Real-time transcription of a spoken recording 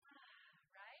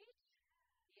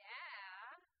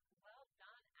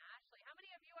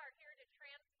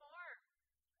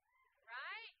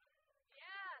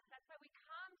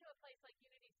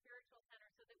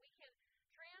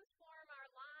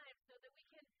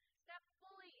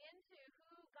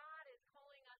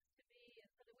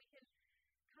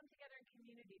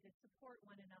community to support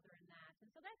one another in that.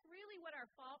 And so that's really what our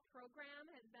fall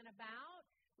program has been about.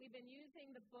 We've been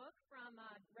using the book from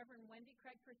Reverend Wendy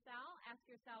Craig Purcell, Ask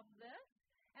Yourself This,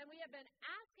 and we have been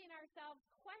asking ourselves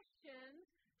questions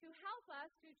to help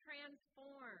us to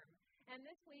transform. And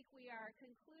this week we are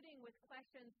concluding with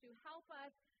questions to help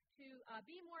us to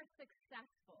be more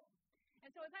successful.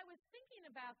 And so as I was thinking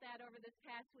about that over this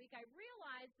past week, I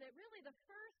realized that really the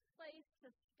first place to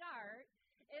start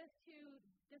is to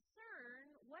discern,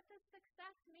 what does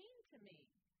success mean to me?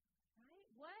 Right?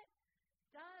 What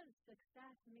does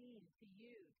success mean to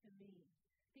you, to me?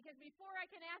 Because before I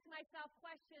can ask myself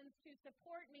questions to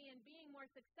support me in being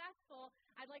more successful,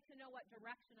 I'd like to know what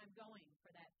direction I'm going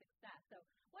for that success. So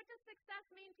what does success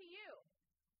mean to you?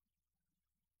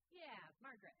 Yeah,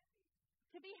 Margaret.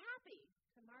 To be happy.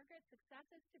 To Margaret, success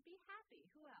is to be happy.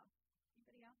 Who else?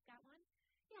 Anybody else got one?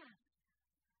 Yeah.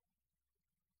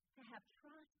 To have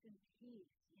trust and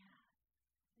peace. Yeah.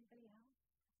 Anybody else?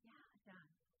 Yeah, John.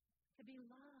 To be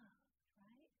loved,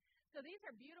 right? So these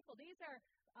are beautiful. These are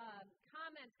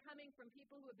comments coming from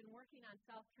people who have been working on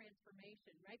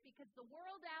self-transformation, right? Because the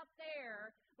world out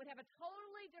there would have a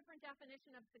totally different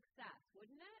definition of success,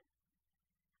 wouldn't it?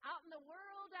 Out in the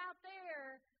world out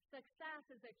there, success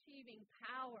is achieving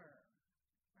power,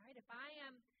 right? If I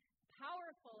am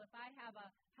powerful, if I have a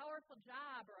powerful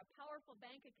job or a powerful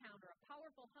bank account or a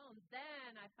powerful home,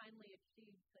 then I finally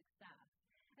achieved success.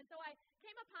 And so I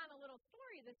came upon a little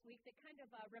story this week that kind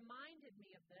of reminded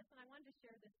me of this, and I wanted to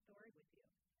share this story with you.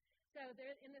 So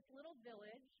there, in this little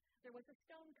village, there was a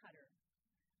stone cutter.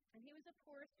 And he was a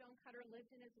poor stone cutter,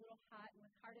 lived in his little hut, and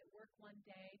was hard at work one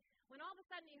day, when all of a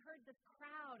sudden he heard this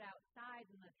crowd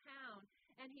outside in the town,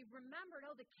 and he remembered,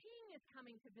 oh, the king is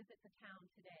coming to visit the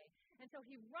town today. And so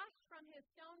he rushed from his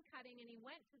stone cutting, and he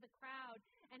went to the crowd,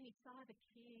 and he saw the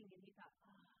king, and he thought,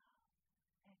 oh,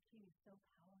 that king is so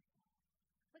powerful.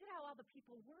 Look at how all the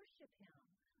people worship him.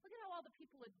 Look at how all the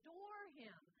people adore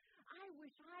him. I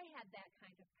wish I had that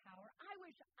kind of power. I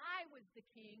wish I was the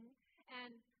king.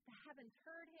 And the heavens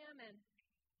heard him, and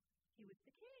he was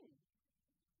the king.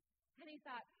 And he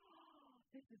thought, oh,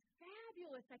 this is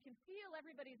fabulous. I can feel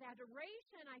everybody's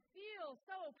adoration. I feel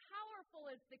so powerful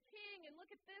as the king. And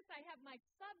look at this. I have my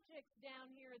subjects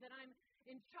down here that I'm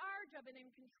in charge of and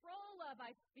in control of.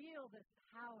 I feel this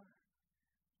power.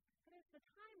 But as the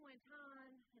time went on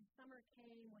and summer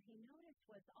came, what he noticed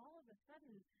was all of a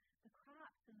sudden the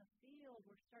crops in the field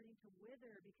were starting to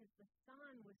wither because the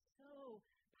sun was so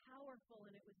powerful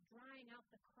and it was drying out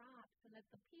the crops, and that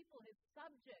the people, his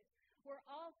subjects, were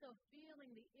also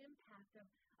feeling the impact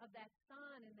of that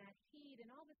sun and that heat.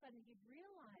 And all of a sudden he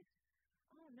realized,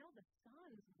 oh no, the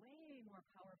sun's way more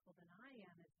powerful than I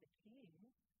am as the king.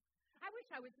 I wish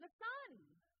I was the sun.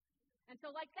 And so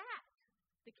like that,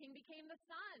 the king became the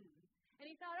sun. And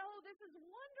he thought, oh, this is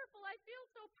wonderful. I feel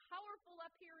so powerful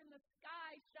up here in the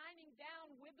sky, shining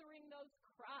down, withering those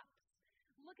crops.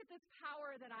 Look at this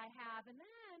power that I have. And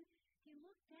then he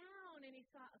looked down and he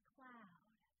saw a cloud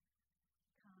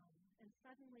come. And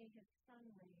suddenly his sun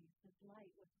rays, his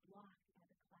light was blocked by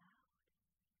the cloud.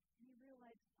 And he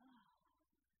realized, oh,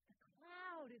 the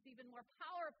cloud is even more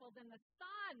powerful than the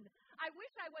sun. I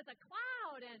wish I was a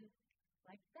cloud. And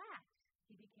like that,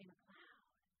 he became a cloud.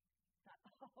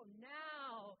 Oh,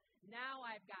 now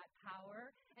I've got power.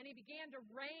 And he began to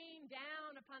rain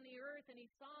down upon the earth, and he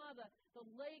saw the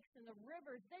lakes and the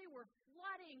rivers. They were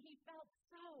flooding. He felt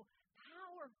so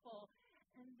powerful.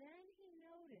 And then he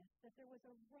noticed that there was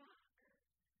a rock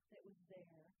that was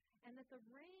there, and that the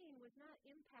rain was not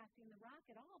impacting the rock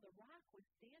at all. The rock was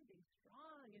standing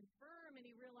strong and firm, and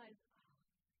he realized,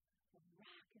 oh, the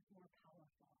rock is more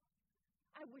powerful.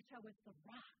 I wish I was the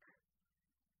rock.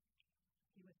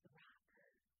 He was the rock.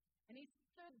 And he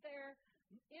stood there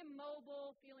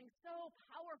immobile, feeling so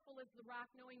powerful as the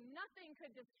rock, knowing nothing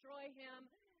could destroy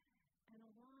him. And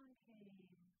along came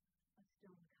a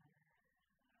stone cutter.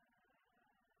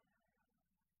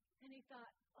 And he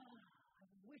thought, oh,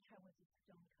 I wish I was a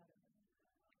stone cutter.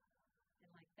 And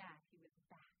like that, he was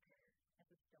back as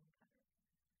a stone cutter.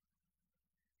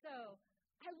 So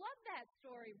I love that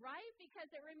story, right?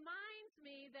 Because it reminds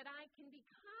me that I can be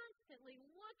constantly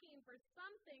looking for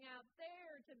something out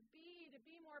there to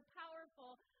be more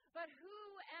powerful. But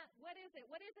what is it?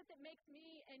 What is it that makes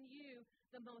me and you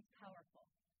the most powerful?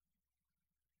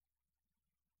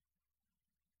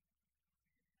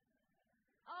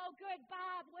 Oh, good,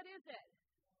 Bob. What is it?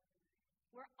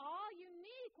 We're all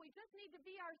unique. We just need to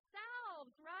be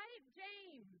ourselves, right?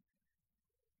 James.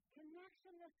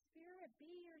 Connection to Spirit.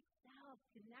 Be yourself.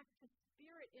 Connect to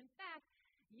Spirit. In fact,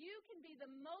 You can be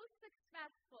the most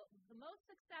successful, the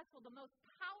most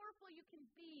powerful you can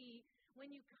be when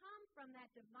you come from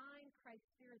that divine Christ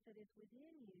Spirit that is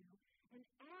within you and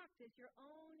act as your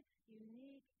own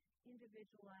unique,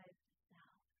 individualized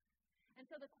self. And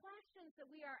so the questions that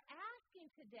we are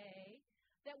asking today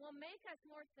that will make us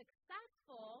more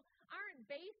successful aren't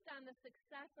based on the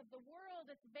success of the world.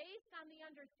 It's based on the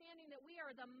understanding that we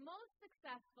are the most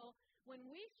successful when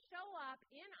we show up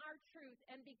in our truth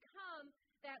and become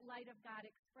that light of God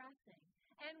expressing.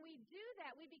 And we do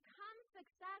that. We become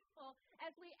successful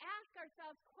as we ask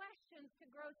ourselves questions to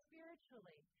grow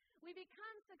spiritually. We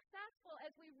become successful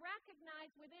as we recognize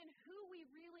within who we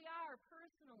really are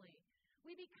personally.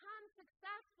 We become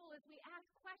successful as we ask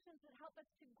questions that help us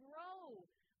to grow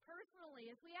personally,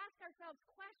 as we ask ourselves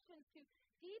questions to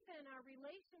deepen our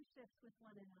relationships with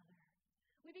one another.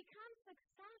 We become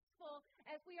successful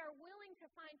as we are willing to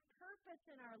find purpose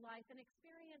in our life and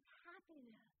experience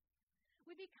happiness.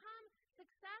 We become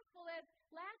successful as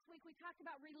last week we talked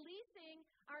about releasing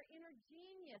our inner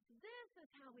genius. This is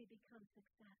how we become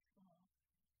successful.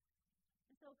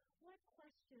 And so what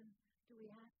questions do we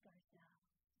ask ourselves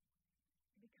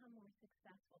to become more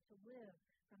successful, to live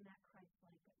from that Christ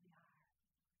light that we are?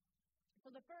 So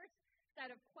the first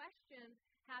set of questions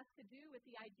has to do with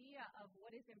the idea of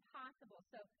what is impossible.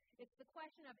 So it's the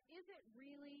question of, is it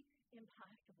really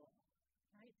impossible?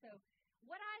 Right? So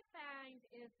what I find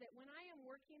is that when I am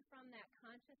working from that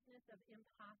consciousness of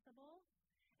impossible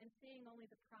and seeing only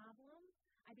the problem,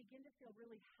 I begin to feel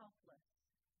really helpless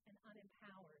and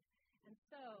unempowered. And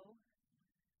so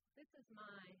this is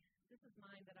mine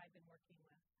that I've been working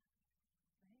with.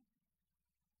 Right?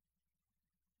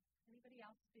 Anybody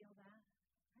else feel that?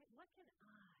 Right? What can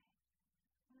I,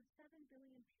 one of 7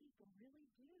 billion people, really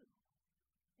do?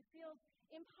 It feels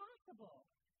impossible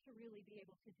to really be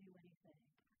able to do anything.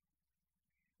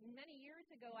 Many years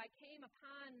ago, I came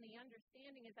upon the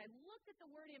understanding as I looked at the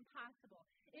word impossible.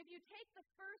 If you take the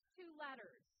first two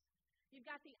letters, you've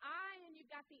got the I and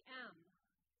you've got the M,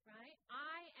 right?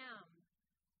 I am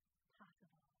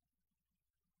possible.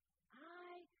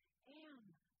 I am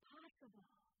possible.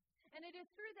 And it is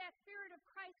through that Spirit of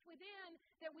Christ within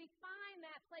that we find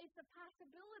that place of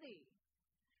possibility.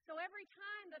 So every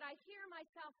time that I hear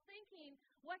myself thinking,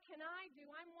 what can I do?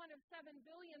 I'm one of 7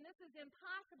 billion. This is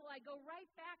impossible. I go right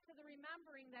back to the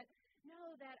remembering that,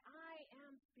 no, that I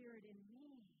am Spirit in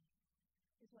me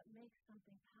is what makes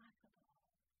something possible.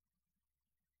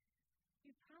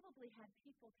 You've probably had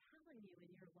people telling you in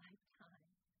your lifetime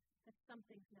that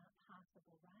something's not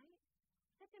possible, right?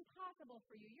 That's impossible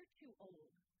for you. You're too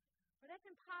old. Or that's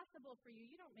impossible for you.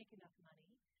 You don't make enough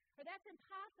money. Or that's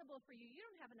impossible for you. You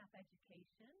don't have enough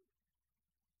education.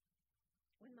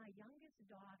 When my youngest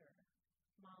daughter,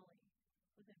 Molly,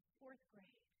 was in 4th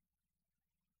grade,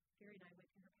 Gary and I went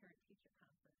to her parent-teacher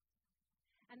conference.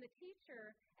 And the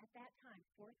teacher at that time,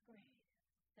 4th grade,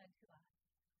 said to us,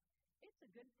 it's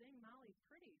a good thing Molly's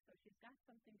pretty, so she's got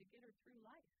something to get her through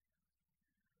life.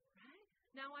 Right?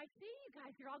 Now I see you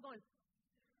guys, you're all going,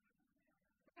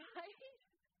 right?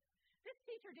 This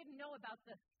teacher didn't know about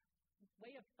this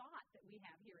way of thought that we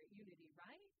have here at Unity,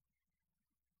 right?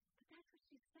 But that's what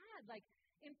she said. Like,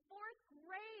 in 4th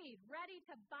grade, ready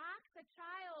to box a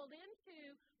child into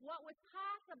what was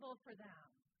possible for them.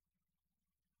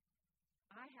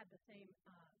 I had the same,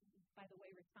 by the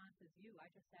way, response as you. I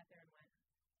just sat there and went.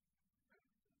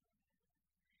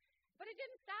 But it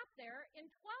didn't stop there. In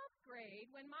 12th grade,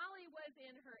 when Molly was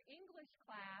in her English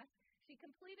class, she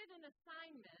completed an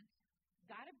assignment,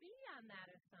 got a B on that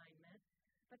assignment,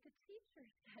 but the teacher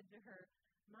said to her,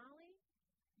 Molly,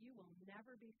 you will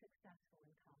never be successful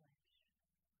in college.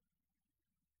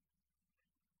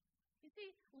 You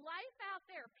see, life out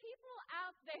there, people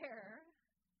out there,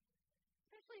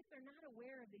 especially if they're not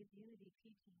aware of these unity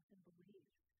teachings and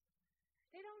beliefs,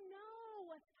 they don't know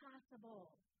what's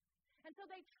possible. And so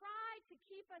they try to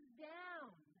keep us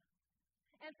down.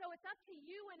 And so it's up to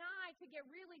you and I to get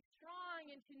really strong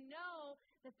and to know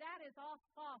that that is all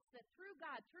false, that through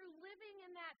God, through living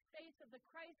in that space of the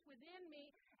Christ within me,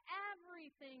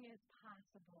 everything is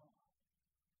possible.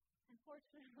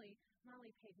 Unfortunately,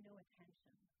 Molly paid no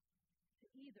attention to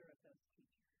either of those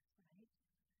teachers, right?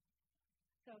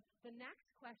 So the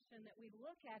next question that we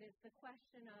look at is the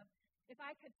question of, if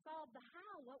I could solve the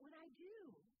how, what would I do?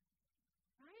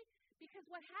 Right? Because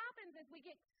what happens is we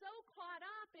get so caught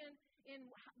up in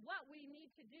what we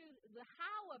need to do, the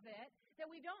how of it, that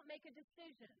we don't make a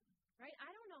decision. Right?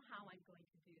 I don't know how I'm going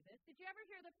to do this. Did you ever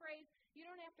hear the phrase, you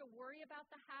don't have to worry about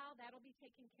the how, that'll be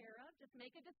taken care of, just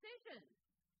make a decision.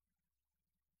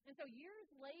 And so years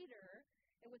later,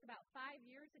 it was about 5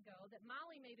 years ago that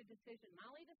Molly made a decision.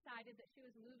 Molly decided that she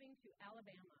was moving to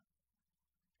Alabama.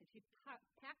 And she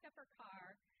packed up her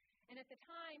car, and at the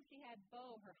time she had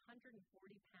Bo, her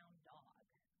 140-pound dog.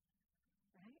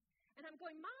 Right? And I'm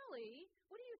going, Molly,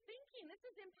 what are you thinking? This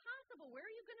is impossible. Where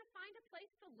are you going to find a place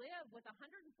to live with a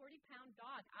 140-pound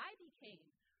dog? I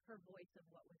became her voice of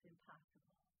what was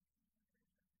impossible.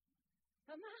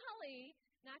 But Molly,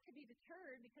 not to be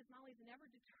deterred, because Molly's never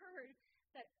deterred,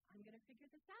 said, I'm going to figure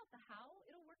this out. The how,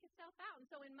 it'll work itself out. And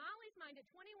so in Molly's mind, at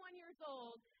 21 years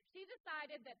old, she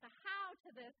decided that the how to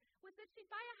this was that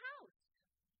she'd buy a house.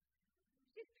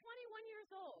 She's 21 years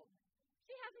old.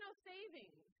 She has no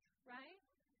savings, right?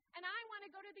 And I want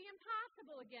to go to the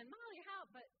impossible again. Molly, how?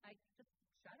 But I just,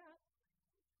 shut up.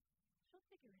 She'll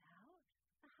figure it out.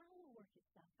 The how will work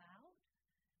itself out.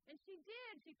 And she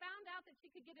did. She found out that she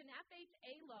could get an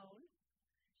FHA loan.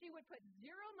 She would put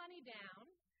zero money down.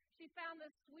 She found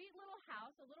this sweet little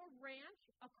house, a little ranch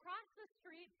across the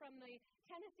street from the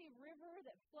Tennessee River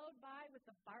that flowed by with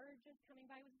the barges coming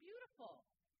by. It was beautiful.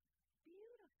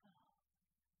 Beautiful.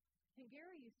 And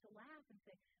Gary used to laugh and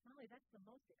say, Molly, that's the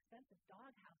most expensive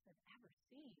doghouse I've ever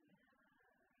seen.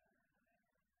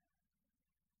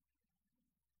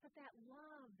 But that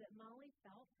love that Molly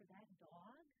felt for that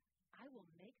dog, I will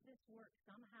make this work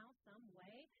somehow, some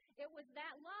way. It was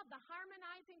that love, the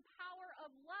harmonizing power of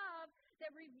love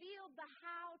that revealed the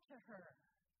how to her.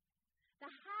 The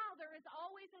how, there is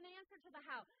always an answer to the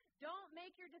how. Don't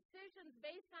make your decisions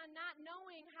based on not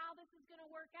knowing how this is going to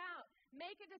work out.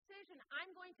 Make a decision. I'm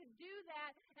going to do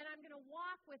that, and I'm going to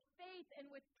walk with faith and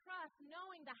with trust,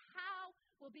 knowing the how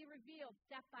will be revealed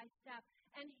step by step.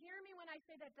 And hear me when I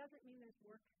say that doesn't mean there's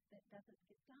work that doesn't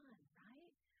get done,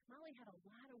 right? Molly had a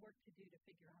lot of work to do to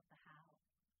figure out the how,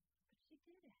 but she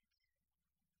did it.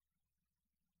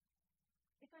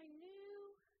 If I knew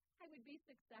I would be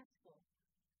successful,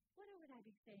 what would I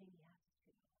be saying yes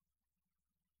to?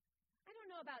 I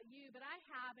don't know about you, but I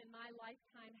have in my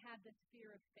lifetime had this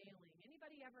fear of failing.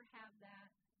 Anybody ever have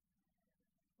that?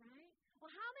 Right?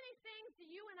 Well, how many things do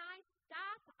you and I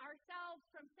stop ourselves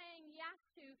from saying yes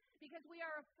to because we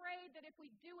are afraid that if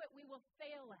we do it, we will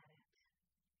fail at it?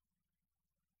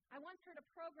 I once heard a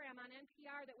program on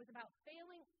NPR that was about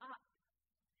failing up.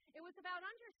 It was about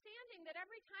understanding that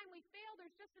every time we fail,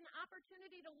 there's just an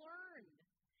opportunity to learn.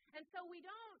 And so we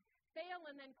don't fail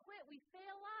and then quit. We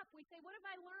fail up. We say, what have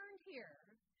I learned here?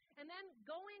 And then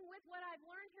going with what I've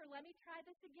learned here, let me try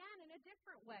this again in a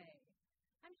different way.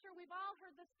 I'm sure we've all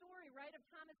heard the story, right, of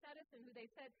Thomas Edison, who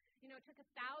they said, it took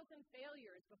 1,000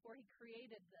 failures before he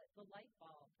created the light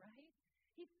bulb, right?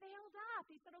 He failed up.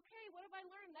 He said, okay, what have I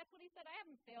learned? That's what he said. I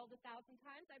haven't failed 1,000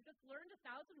 times. I've just learned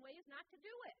 1,000 ways not to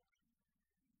do it.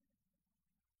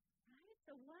 Right?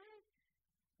 So what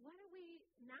are we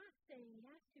not saying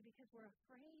yes to because we're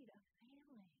afraid of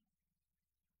failing?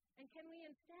 And can we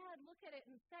instead look at it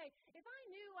and say, if I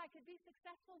knew I could be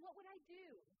successful, what would I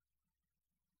do?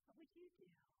 What would you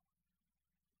do?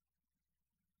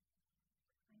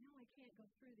 I know I can't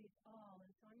go through these all,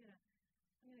 and so I'm going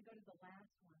to go to the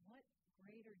last one. What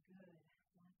greater good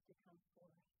wants to come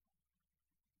forth?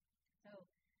 So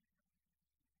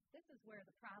this is where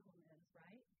the problem is,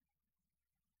 right?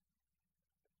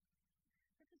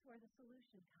 This is where the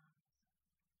solution comes.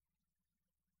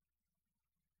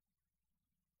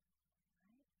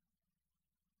 Right?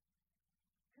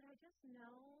 Could I just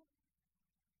know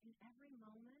in every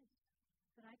moment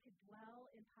that I could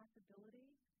dwell in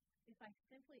possibility if I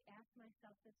simply asked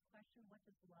myself this question, what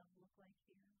does love look like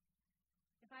here?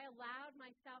 If I allowed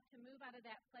myself to move out of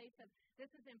that place of this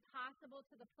is impossible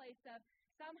to the place of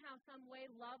somehow, some way,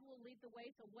 love will lead the way,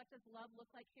 so what does love look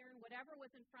like here? And whatever was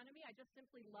in front of me, I just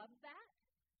simply loved that.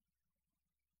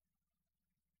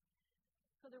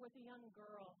 So there was a young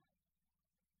girl.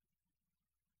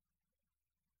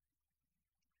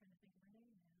 I'm trying to think of her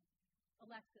name now.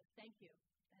 Alexis, thank you.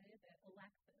 That is it,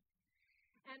 Alexis.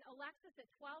 And Alexis, at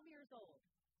 12 years old,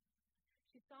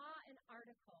 she saw an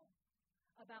article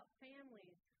about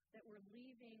families that were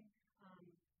leaving. I'm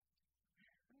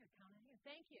going to count on here.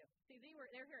 Thank you. See,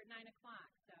 they're here at 9 o'clock,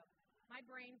 so my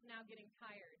brain's now getting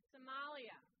tired.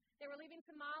 Somalia. They were leaving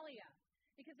Somalia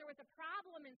because there was a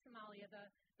problem in Somalia.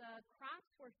 The crops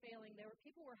were failing.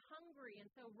 People were hungry, and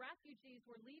so refugees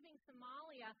were leaving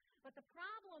Somalia. But the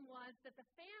problem was that the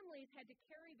families had to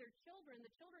carry their children.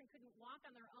 The children couldn't walk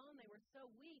on their own. They were so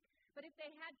weak. But if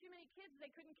they had too many kids, they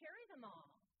couldn't carry them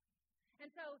all. And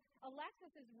so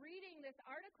Alexis is reading this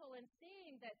article and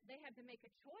seeing that they had to make a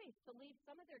choice to leave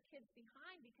some of their kids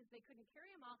behind because they couldn't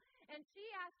carry them all. And she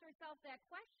asked herself that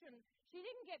question. She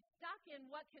didn't get stuck in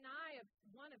what can I,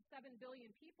 one of 7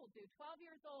 billion people, do. 12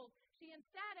 years old, she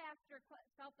instead asked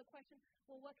herself the question,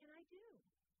 well, what can I do?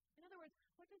 In other words,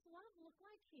 what does love look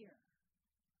like here?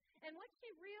 And what she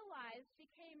realized, she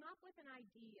came up with an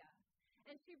idea.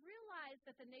 And she realized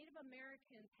that the Native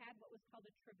Americans had what was called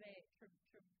a travois.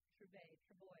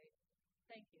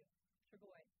 Thank you,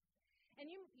 travois. And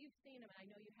you've seen them, and I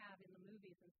know you have in the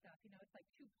movies and stuff. You know, it's like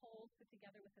two poles put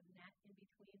together with a net in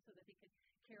between so that they could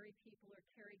carry people or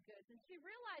carry goods. And she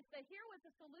realized that here was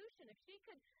a solution. If she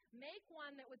could make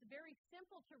one that was very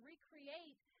simple to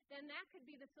recreate, then that could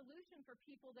be the solution for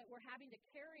people that were having to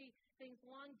carry things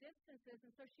long distances.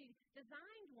 And so she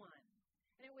designed one.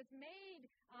 And it was made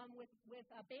with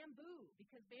bamboo,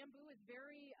 because bamboo is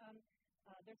very,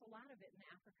 there's a lot of it in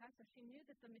Africa, so she knew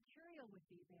that the material would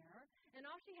be there. And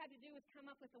all she had to do was come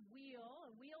up with a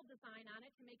wheel design on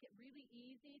it to make it really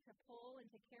easy to pull and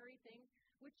to carry things,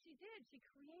 which she did. She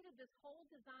created this whole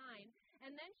design,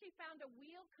 and then she found a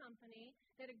wheel company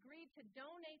that agreed to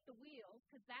donate the wheels,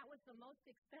 because that was the most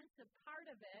expensive part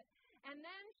of it. And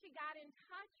then she got in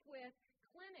touch with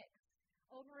clinics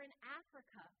over in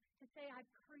Africa to say, I've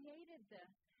created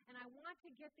this, and I want to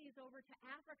get these over to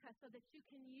Africa so that you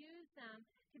can use them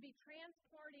to be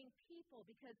transporting people,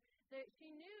 because she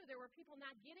knew there were people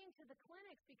not getting to the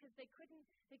clinics because they couldn't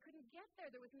get there.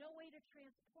 There was no way to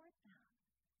transport them.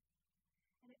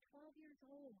 And at 12 years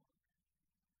old,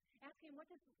 asking, what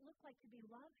does it look like to be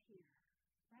love here?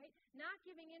 Right? Not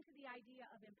giving into the idea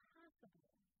of impossible.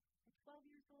 At 12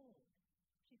 years old,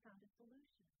 she found a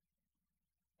solution.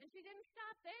 And she didn't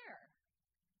stop there,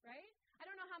 right? I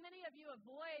don't know how many of you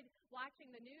avoid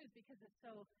watching the news because it's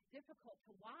so difficult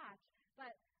to watch, but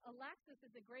Alexis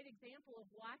is a great example of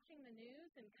watching the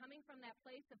news and coming from that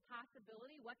place of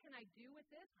possibility. What can I do with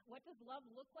this? What does love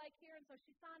look like here? And so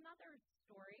she saw another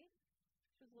story.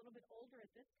 She was a little bit older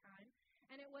at this time,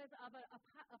 and it was of an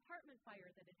apartment fire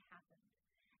that had happened.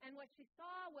 And what she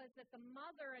saw was that the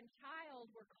mother and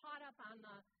child were caught up on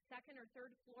the second or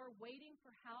third floor waiting for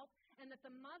help, and that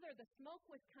the smoke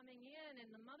was coming in,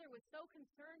 and the mother was so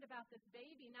concerned about this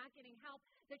baby not getting help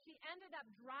that she ended up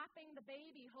dropping the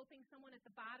baby, hoping someone at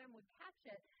the bottom would catch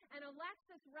it. And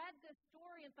Alexis read this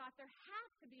story and thought, there has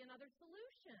to be another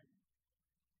solution.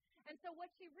 And so what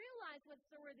she realized was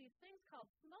there were these things called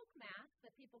smoke masks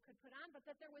that people could put on, but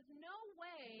that there was no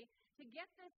way to get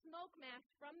this smoke mask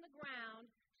from the ground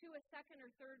to a second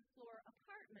or third floor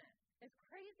apartment. As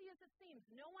crazy as it seems,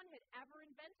 no one had ever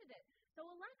invented it. So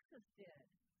Alexis did.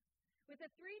 With a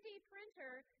 3D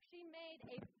printer, she made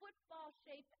a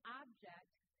football-shaped object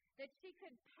that she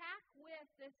could pack with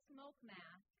this smoke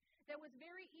mask that was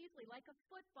very easily, like a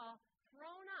football,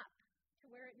 thrown up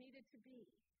to where it needed to be.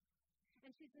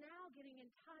 And she's now getting in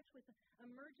touch with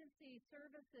emergency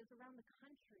services around the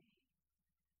country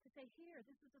to say, here,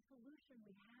 this is a solution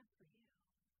we have for you.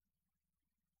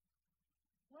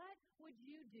 What would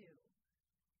you do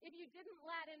if you didn't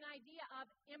let an idea of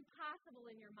impossible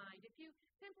in your mind? If you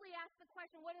simply ask the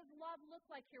question, what does love look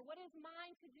like here? What is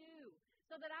mine to do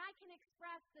so that I can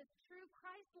express this true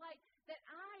Christ-like that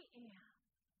I am?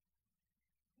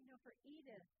 You know, for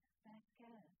Edith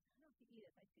Vasquez, I don't see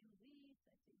Edith, I see Louise,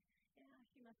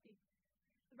 she must be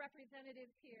the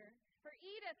representatives here. For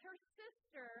Edith, her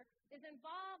sister is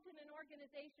involved in an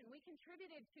organization we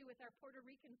contributed to with our Puerto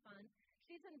Rican fund.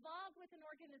 She's involved with an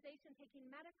organization taking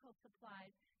medical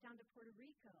supplies down to Puerto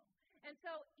Rico. And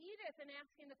so Edith, in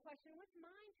asking the question, what's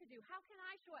mine to do? How can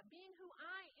I show up being who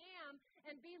I am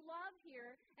and be love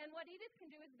here? And what Edith can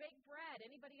do is bake bread.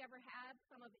 Anybody ever had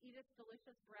some of Edith's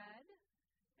delicious bread?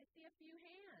 I see a few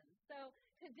hands. So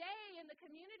today in the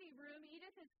community room,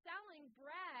 Edith is selling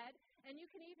bread, and you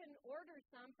can even order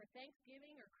some for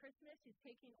Thanksgiving or Christmas. She's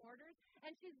taking orders,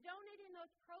 and she's donating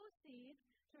those proceeds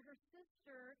to her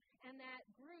sister and that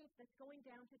group that's going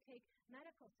down to take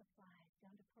medical supplies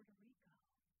down to Puerto Rico.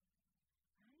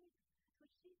 Right? That's what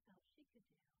she felt she could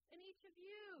do. And each of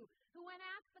you who, when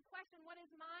asked the question, what is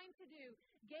mine to do,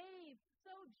 gave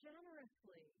so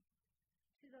generously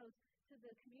to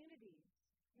the communities.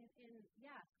 In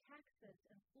Texas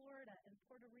and Florida and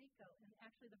Puerto Rico and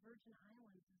actually the Virgin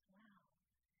Islands as well.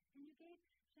 And you gave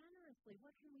generously.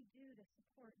 What can we do to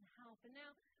support and help? And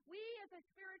now we as a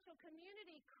spiritual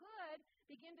community could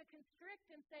begin to constrict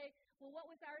and say, well, what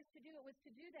was ours to do? It was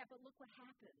to do that, but look what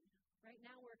happened. Right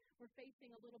now we're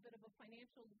facing a little bit of a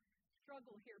financial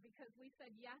struggle here because we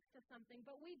said yes to something,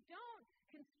 but we don't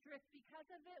constrict because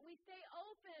of it. We stay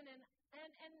open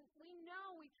and we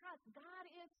know, we trust God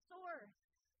is source.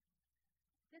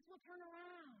 This will turn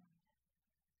around.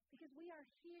 Because we are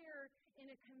here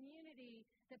in a community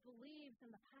that believes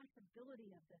in the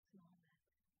possibility of this moment.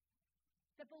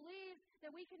 That believes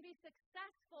that we can be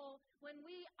successful when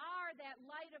we are that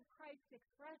light of Christ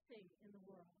expressing in the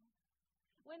world.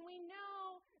 When we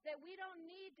know that we don't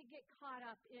need to get caught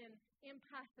up in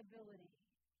impossibility.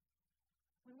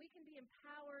 When we can be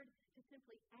empowered to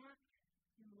simply act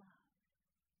in love.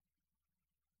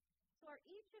 So are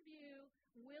each of you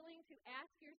willing to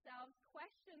ask yourselves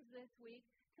questions this week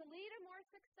to lead a more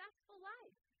successful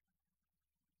life?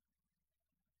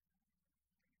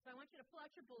 So I want you to pull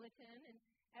out your bulletin, and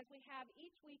as we have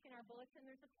each week in our bulletin,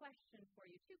 there's a question for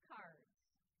you, 2 cards.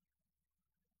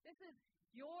 This is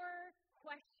your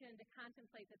question to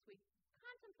contemplate this week.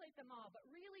 Contemplate them all, but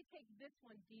really take this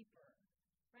one deeper,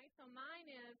 right? So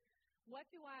mine is, what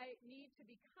do I need to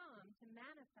become to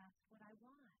manifest what I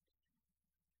want?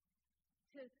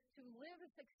 To live a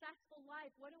successful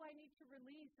life, what do I need to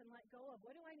release and let go of?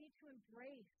 What do I need to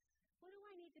embrace? What do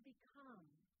I need to become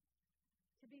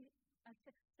to be a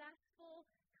successful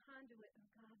conduit of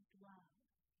God's love?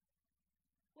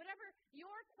 Whatever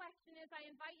your question is, I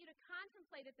invite you to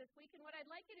contemplate it this week. And what I'd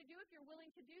like you to do, if you're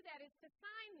willing to do that, is to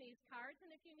sign these cards.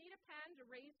 And if you need a pen, to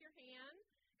raise your hand,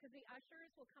 because the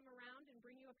ushers will come around and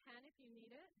bring you a pen if you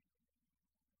need it.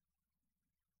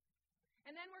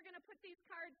 And then we're going to put these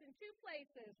cards in 2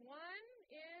 places. One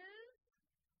is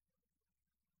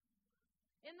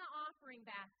in the offering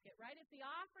basket, right? As the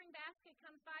offering basket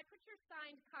comes by, put your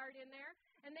signed card in there,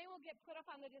 and they will get put up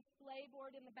on the display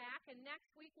board in the back. And next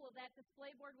week, that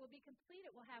display board will be complete.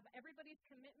 It will have everybody's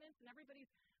commitments and everybody's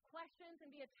questions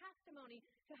and be a testimony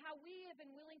to how we have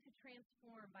been willing to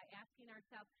transform by asking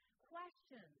ourselves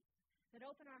questions that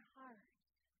open our hearts,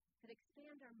 that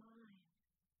expand our mind,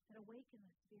 that awaken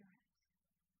the spirit.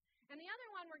 And the other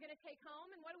one we're going to take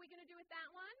home, and what are we going to do with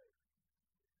that one?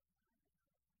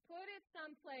 Put it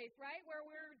someplace, right, where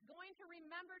we're going to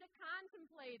remember to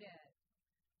contemplate it.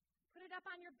 Put it up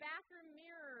on your bathroom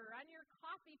mirror, on your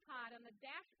coffee pot, on the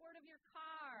dashboard of your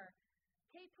car.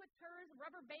 Kate puts hers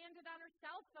rubber banded on her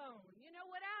cell phone,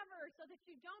 whatever, so that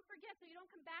you don't forget, so you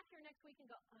don't come back here next week and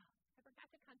go, oh, I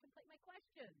forgot to contemplate my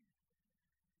question.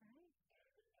 Right?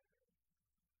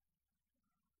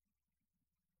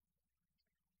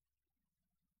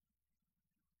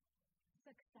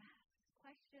 Success.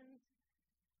 Questions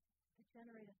that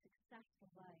generate a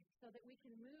successful life so that we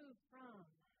can move from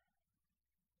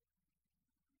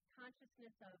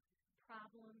consciousness of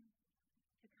problem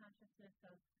to consciousness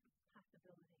of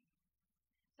possibility.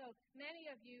 So many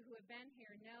of you who have been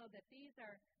here know that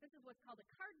this is what's called a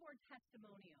cardboard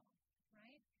testimonial,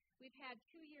 right? We've had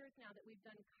 2 years now that we've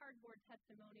done cardboard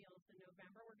testimonials in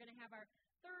November. We're going to have our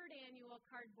 3rd annual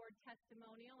cardboard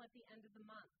testimonial at the end of the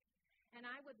month. And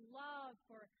I would love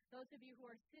for those of you who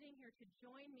are sitting here to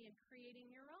join me in creating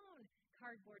your own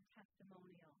cardboard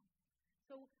testimonial.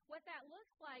 So what that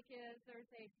looks like is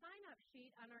there's a sign-up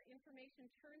sheet on our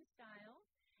information turnstile,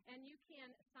 and you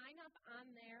can sign up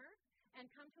on there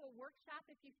and come to a workshop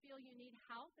if you feel you need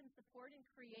help and support in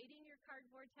creating your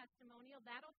cardboard testimonial.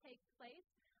 That'll take place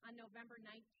on November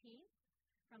 19th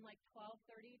from like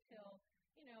 12:30 till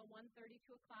 1:30,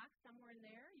 2 o'clock, somewhere in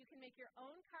there. You can make your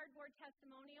own cardboard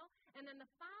testimonial, and then the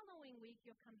following week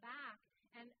you'll come back,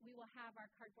 and we will have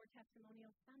our cardboard testimonial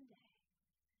Sunday.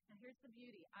 Now, here's the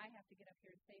beauty. I have to get up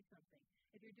here and say something.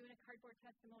 If you're doing a cardboard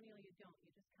testimonial, you don't. You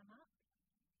just come up,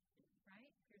 right?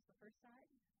 Here's the first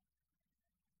side,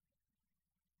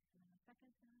 and then the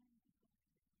second side,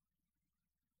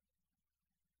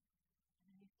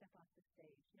 and then you step off the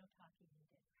stage. No talking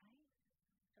needed, right?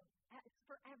 So it's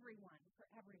for everyone,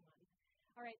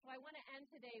 All right, so I want to end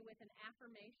today with an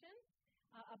affirmation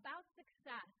about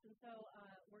success. And so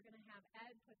we're going to have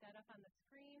Ed put that up on the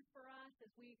screen for us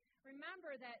as we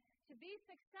remember that to be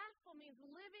successful means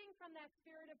living from that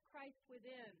spirit of Christ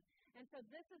within. And so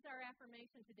this is our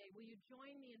affirmation today. Will you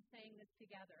join me in saying this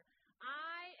together?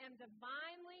 I am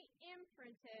divinely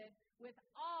imprinted with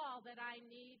all that I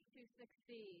need to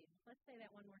succeed. Let's say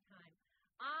that one more time.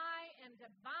 I am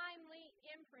divinely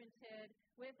imprinted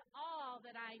with all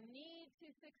that I need to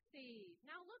succeed.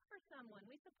 Now look for someone.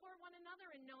 We support one another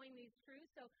in knowing these truths.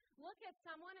 So look at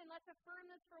someone and let's affirm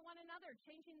this for one another,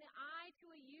 changing the I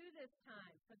to a you this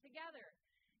time. So together,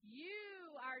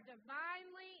 you are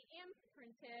divinely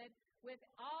imprinted with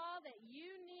all that you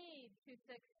need to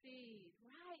succeed.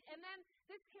 Right. And then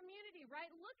this community,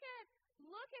 right? Look at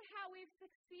how we've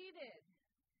succeeded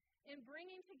in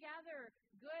bringing together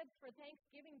goods for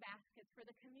Thanksgiving baskets for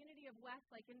the community of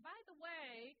Westlake. And by the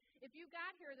way, if you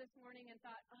got here this morning and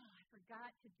thought, oh, I forgot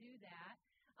to do that,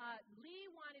 Lee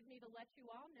wanted me to let you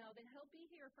all know that he'll be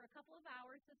here for a couple of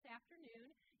hours this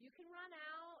afternoon. You can run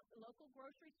out, local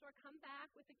grocery store, come back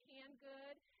with a canned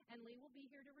good, and Lee will be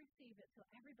here to receive it so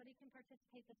everybody can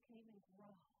participate. This can even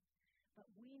grow. But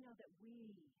we know that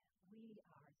we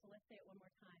are, so let's say it one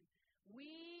more time.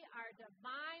 We are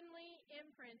divinely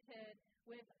imprinted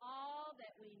with all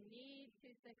that we need to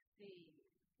succeed.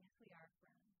 Yes, we are,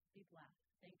 friends. Be blessed.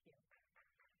 Thank you.